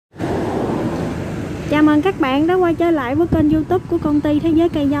Chào mừng các bạn đã quay trở lại với kênh YouTube của công ty Thế Giới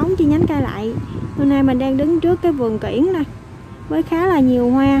Cây Giống chi nhánh Cai Lậy. Hôm nay mình đang đứng trước cái vườn kiển nè, với khá là nhiều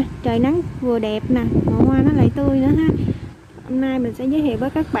hoa, trời nắng vừa đẹp nè, màu hoa nó lại tươi nữa ha. Hôm nay mình sẽ giới thiệu với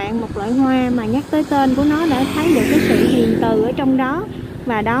các bạn một loại hoa mà nhắc tới tên của nó đã thấy được cái sự hiền từ ở trong đó,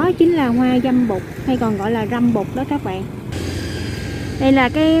 và đó chính là hoa dâm bụt hay còn gọi là râm bụt đó các bạn. Đây là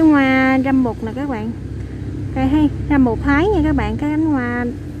cái hoa râm bụt nè các bạn. Đây hay râm bụt Thái nha các bạn, cái cánh hoa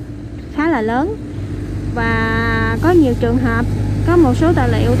khá là lớn. Và có nhiều trường hợp, có một số tài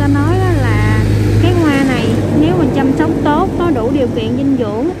liệu ta nói là cái hoa này nếu mình chăm sóc tốt, có đủ điều kiện dinh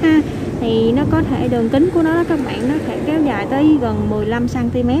dưỡng ha, thì nó có thể đường kính của nó các bạn, nó thể kéo dài tới gần 15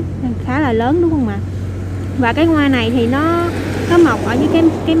 cm, khá là lớn đúng không ạ? Và cái hoa này thì nó mọc ở những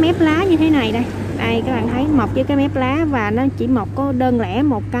cái mép lá như thế này đây. Đây các bạn thấy mọc với cái mép lá, và nó chỉ mọc có đơn lẻ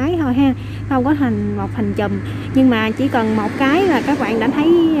một cái thôi ha, không có mọc thành chùm, nhưng mà chỉ cần một cái là các bạn đã thấy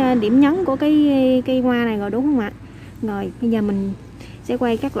điểm nhấn của cái cây hoa này rồi đúng không ạ? Rồi bây giờ mình sẽ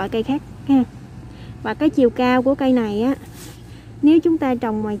quay các loại cây khác ha. Và cái chiều cao của cây này á, nếu chúng ta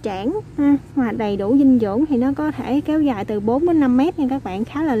trồng ngoài trảng ha, mà đầy đủ dinh dưỡng thì nó có thể kéo dài từ 4 đến 5 mét nha các bạn,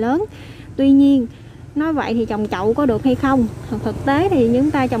 khá là lớn. Tuy nhiên nói vậy thì trồng chậu có được hay không? Thực tế thì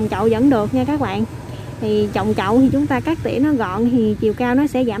chúng ta trồng chậu vẫn được nha các bạn. Thì trồng chậu thì chúng ta cắt tỉa nó gọn thì chiều cao nó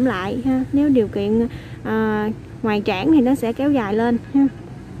sẽ giảm lại ha. Nếu điều kiện ngoài trảng thì nó sẽ kéo dài lên ha.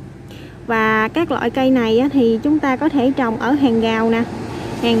 Và các loại cây này á, thì chúng ta có thể trồng ở hàng rào nè,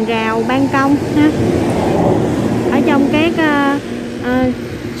 hàng rào ban công ha, ở trong các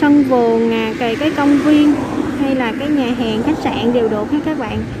sân vườn nè, cái công viên hay là cái nhà hàng khách sạn đều được hết các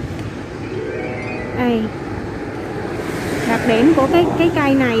bạn. Đây, đặc điểm của cái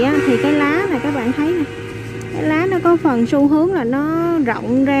cây này á, thì cái lá này các bạn thấy nè, cái lá nó có phần xu hướng là nó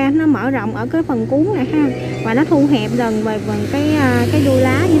rộng ra, nó mở rộng ở cái phần cuốn này ha, và nó thu hẹp dần về phần cái đuôi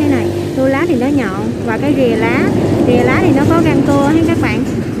lá như thế này. Đuôi lá thì nó nhọn, và cái rìa lá thì nó có răng cưa hết các bạn.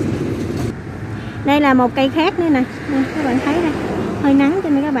 Đây là một cây khác nữa nè, các bạn thấy đây, hơi nắng cho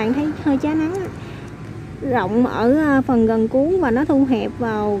nên các bạn thấy hơi chá nắng. Rộng ở phần gần cuốn và nó thu hẹp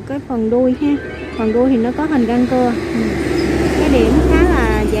vào cái phần đuôi ha. Phần đuôi thì nó có hình răng cưa. Cái điểm khá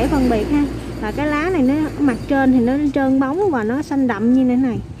là dễ phân biệt ha. Và cái lá này nó mặt trên thì nó trơn bóng và nó xanh đậm như thế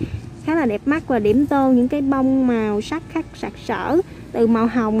này, khá là đẹp mắt. Và điểm tô những cái bông màu sắc khắc sặc sỡ, từ màu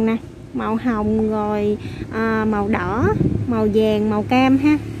hồng nè, màu hồng rồi màu đỏ, màu vàng, màu cam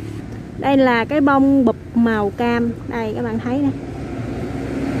ha. Đây là cái bông bụp màu cam, đây các bạn thấy nè.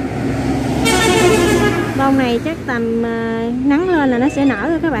 Bông này chắc tầm nắng lên là nó sẽ nở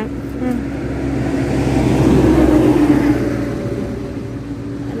rồi các bạn.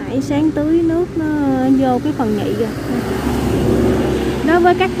 Nãy sáng tưới nước nó vô cái phần nhị rồi. Đối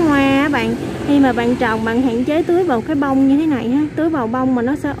với các hoa bạn, khi mà bạn trồng bạn hạn chế tưới vào cái bông như thế này ha. Tưới vào bông mà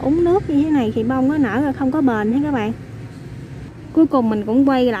nó sẽ úng nước như thế này thì bông nó nở ra không có bền ha các bạn. Cuối cùng mình cũng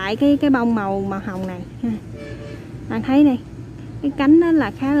quay lại cái bông màu hồng này ha. Bạn thấy đây, cái cánh nó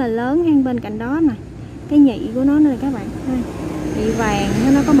là khá là lớn ha. Bên cạnh đó nè, cái nhị của nó nè các bạn ha, nhị vàng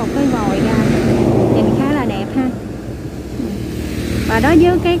nó có một cái vòi ra, nhìn khá là đẹp ha. Và đối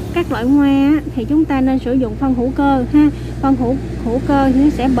với các loại hoa thì chúng ta nên sử dụng phân hữu cơ ha. Phân hữu cơ thì nó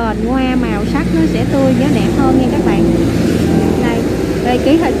sẽ bền hoa, màu sắc nó sẽ tươi và đẹp hơn nha các bạn. Đây, về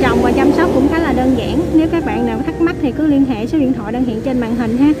kỹ thuật trồng và chăm sóc cũng khá là đơn giản. Nếu các bạn nào thắc mắc thì cứ liên hệ số điện thoại đang hiện trên màn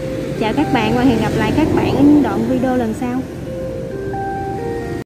hình ha. Chào các bạn và hẹn gặp lại các bạn ở những đoạn video lần sau.